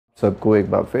सबको एक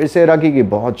बार फिर से राखी की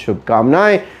बहुत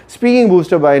शुभकामनाएं। स्पीकिंग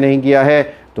बूस्टर बाय नहीं किया है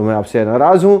तो मैं आपसे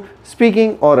नाराज़ हूँ।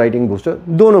 स्पीकिंग और राइटिंग बूस्टर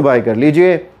दोनों बाय कर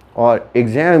लीजिए और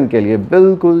एग्ज़ाम के लिए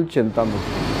बिल्कुल चिंता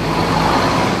मत।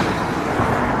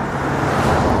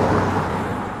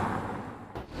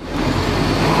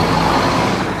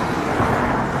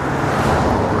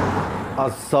 A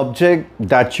subject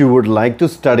that you would like to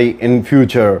study in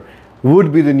future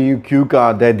would be the new cue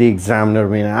card that the examiner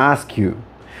may ask you.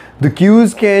 The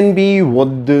cues can be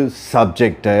what the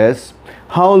subject is,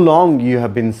 how long you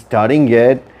have been studying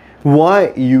it,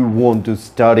 why you want to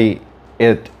study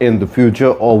it in the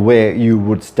future, or where you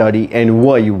would study and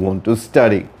why you want to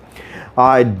study.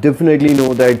 I definitely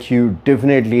know that you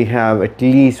definitely have at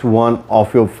least one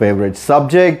of your favorite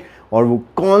subject. और वो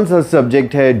कौन सा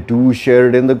subject है, do share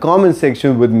it in the comment section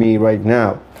with me right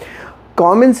now.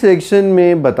 Comment section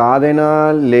में बता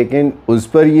देना, लेकिन उस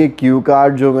पर ये क्यू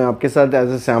कार्ड जो मैं आपके साथ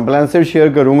as a sample answer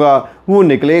share करूँगा वो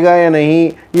निकलेगा या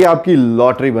नहीं, ये आपकी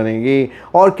लॉटरी बनेगी।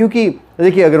 और क्योंकि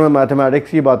देखिए, अगर मैं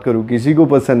मैथमेटिक्स की बात करूँ, किसी को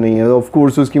पसंद नहीं है तो ऑफ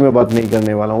कोर्स उसकी मैं बात नहीं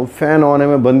करने वाला हूँ। फ़ैन ऑन है,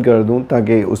 मैं बंद कर दूँ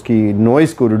ताकि उसकी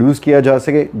नॉइज़ को रिड्यूस किया जा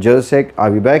सके। Just sec, I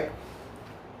be back.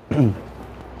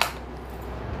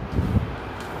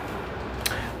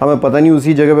 हाँ, मैं पता नहीं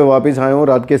उसी जगह पे वापस आया हूँ।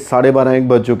 रात के 12:30-1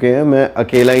 बज चुके हैं। मैं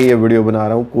अकेला ही ये वीडियो बना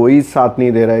रहा हूँ, कोई साथ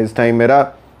नहीं दे रहा है इस टाइम मेरा।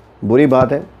 बुरी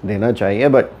बात है, देना चाहिए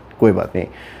बट कोई बात नहीं।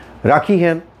 राखी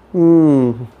है,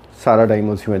 सारा टाइम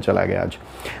उसी में चला गया आज।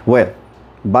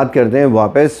 बात करते हैं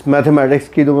वापस मैथमेटिक्स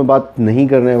की। तो मैं बात नहीं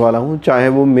करने वाला हूँ, चाहे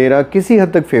वो मेरा किसी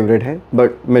हद तक फेवरेट है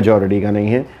बट मेजॉरिटी का नहीं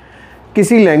है।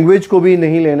 किसी लैंग्वेज को भी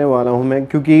नहीं लेने वाला हूँ मैं,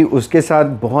 क्योंकि उसके साथ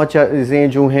बहुत चीज़ें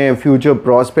जो हैं फ्यूचर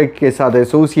प्रॉस्पेक्ट के साथ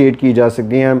एसोसिएट की जा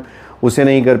सकती हैं, हम उसे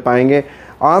नहीं कर पाएंगे।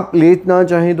 आप लेना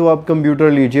चाहें तो आप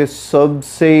कंप्यूटर लीजिए,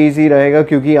 सबसे इजी रहेगा,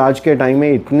 क्योंकि आज के टाइम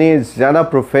में इतने ज़्यादा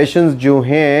प्रोफेशंस जो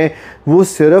हैं वो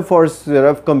सिर्फ़ और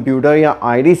सिर्फ कंप्यूटर या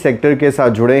आईटी सेक्टर के साथ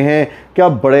जुड़े हैं कि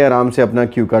आप बड़े आराम से अपना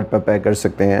क्यू कार्ड प्रिपेयर कर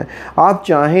सकते हैं। आप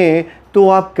चाहें तो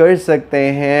आप कर सकते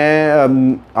हैं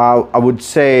I would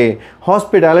say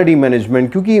hospitality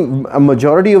management, क्योंकि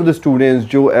मेजॉरिटी ऑफ द स्टूडेंट्स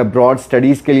जो अब्रॉड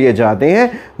स्टडीज़ के लिए जाते हैं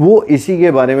वो इसी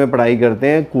के बारे में पढ़ाई करते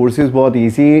हैं। कोर्सेज बहुत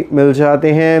इजी मिल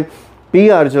जाते हैं,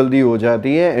 PR जल्दी हो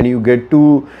जाती है, and you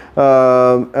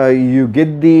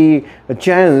get the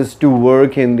chance to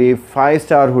work in the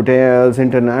 five-star hotels,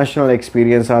 international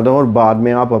experience आता है और बाद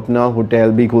में आप अपना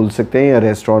होटल भी खोल सकते हैं या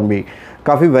रेस्टोरेंट भी।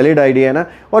 काफ़ी वैलिड आइडिया है ना।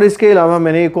 और इसके अलावा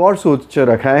मैंने एक और सोच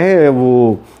रखा है,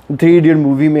 वो 3 इडियट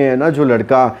मूवी में है ना, जो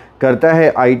लड़का करता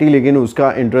है IT लेकिन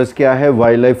उसका इंटरेस्ट क्या है,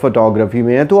 वाइल्ड लाइफ फोटोग्राफी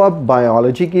में है। तो आप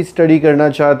बायोलॉजी की स्टडी करना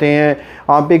चाहते हैं,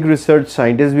 आप एक रिसर्च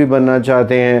साइंटिस्ट भी बनना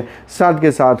चाहते हैं, साथ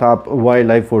के साथ आप वाइल्ड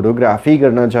लाइफ फोटोग्राफी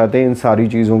करना चाहते हैं, इन सारी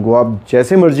चीज़ों को आप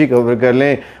जैसे मर्जी कवर कर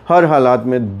लें। हर हालात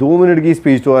में 2 मिनट की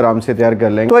स्पीच तो आराम से तैयार कर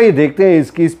लेंगे। तो आइए देखते हैं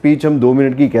इसकी स्पीच हम 2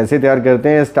 मिनट की कैसे तैयार करते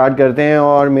हैं। स्टार्ट करते हैं,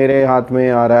 और मेरे हाथ में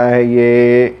आ रहा है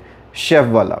ये शेफ़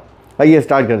वाला। आइए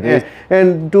स्टार्ट करते हैं।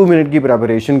 एंड 2 मिनट की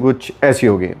प्रिपरेशन कुछ ऐसी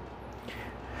होगी।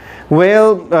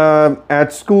 Well,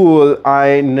 at school,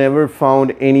 I never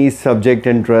found any subject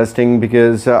interesting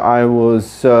because I was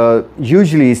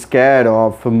usually scared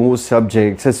of most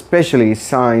subjects, especially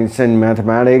science and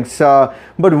mathematics.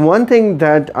 But one thing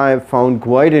that I found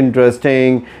quite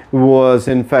interesting was,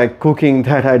 in fact, cooking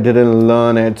that I didn't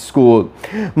learn at school.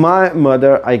 My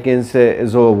mother, I can say,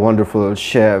 is a wonderful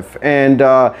chef, and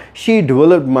she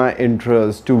developed my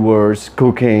interest towards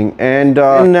cooking. And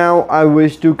now I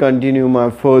wish to continue my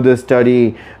further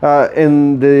study in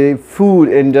the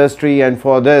food industry, and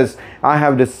for this I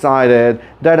have decided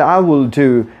that I will do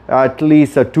at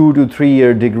least a 2 to 3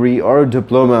 year degree or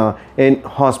diploma in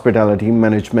hospitality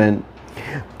management.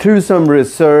 Through some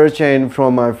research and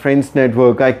from my friends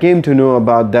network, I came to know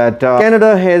about that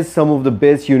Canada has some of the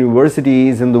best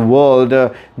universities in the world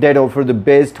that offer the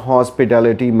best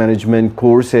hospitality management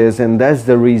courses, and that's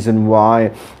the reason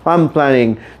why I'm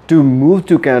planning to move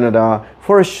to Canada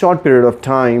for a short period of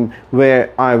time where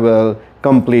I will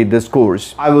complete this course.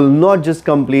 I will not just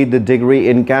complete the degree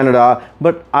in Canada,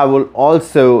 but I will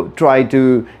also try to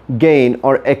gain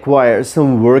or acquire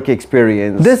some work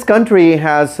experience. This country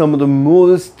has some of the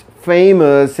most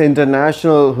famous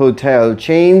international hotel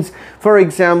chains, for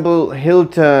example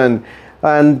Hilton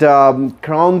and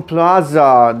Crown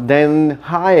Plaza, then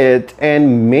Hyatt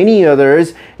and many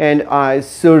others, and I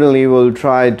certainly will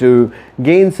try to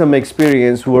gain some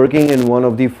experience working in one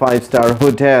of the 5-star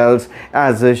hotels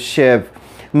as a chef.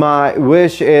 My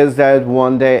wish is that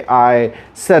one day I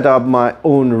set up my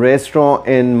own restaurant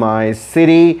in my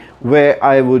city where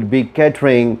I would be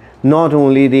catering not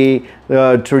only the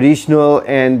traditional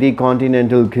and the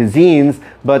continental cuisines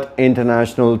but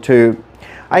international too.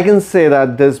 I can say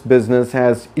that this business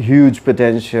has huge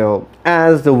potential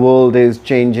as the world is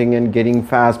changing and getting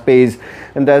fast paced,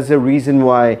 and that's the reason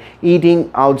why eating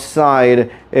outside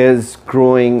is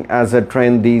growing as a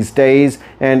trend these days,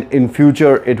 and in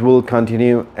future it will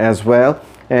continue as well.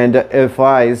 And if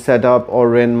I set up or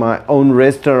run my own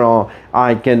restaurant,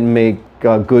 I can make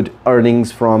good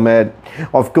earnings from it.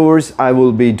 Of course, I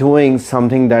will be doing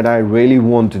something that I really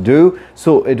want to do,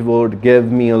 so it would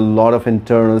give me a lot of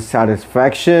internal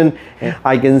satisfaction.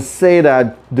 I can say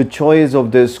that the choice of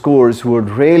this course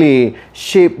would really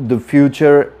shape the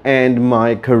future and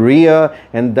my career,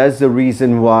 and that's the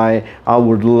reason why I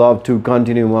would love to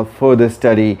continue my further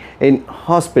study in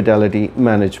hospitality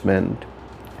management.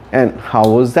 And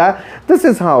how was that? This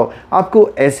is how आपको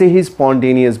ऐसे ही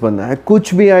spontaneous बनना है।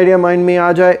 कुछ भी idea mind में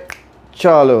आ जाए,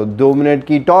 चलो 2 minute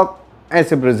की टॉक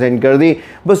ऐसे प्रेजेंट कर दी।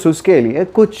 बस उसके लिए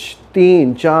कुछ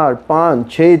 3, 4, 5,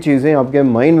 6 चीज़ें आपके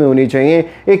माइंड में होनी चाहिए।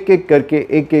 एक एक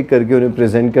करके उन्हें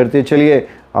प्रेजेंट करते चलिए,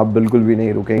 आप बिल्कुल भी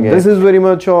नहीं रुकेंगे। This is very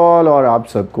much all, और आप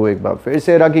सबको एक बार फिर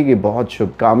से राखी की बहुत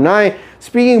शुभकामनाएं।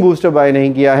 स्पीकिंग बूस्टर बाय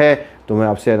नहीं किया है तो मैं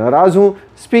आपसे नाराज़ हूँ।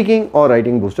 स्पीकिंग और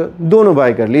राइटिंग बूस्टर दोनों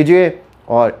बाय कर लीजिए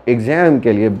और एग्ज़ाम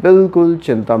के लिए बिल्कुल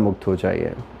चिंता मुक्त हो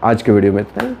जाइए। आज के वीडियो में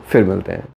इतना, फिर मिलते हैं।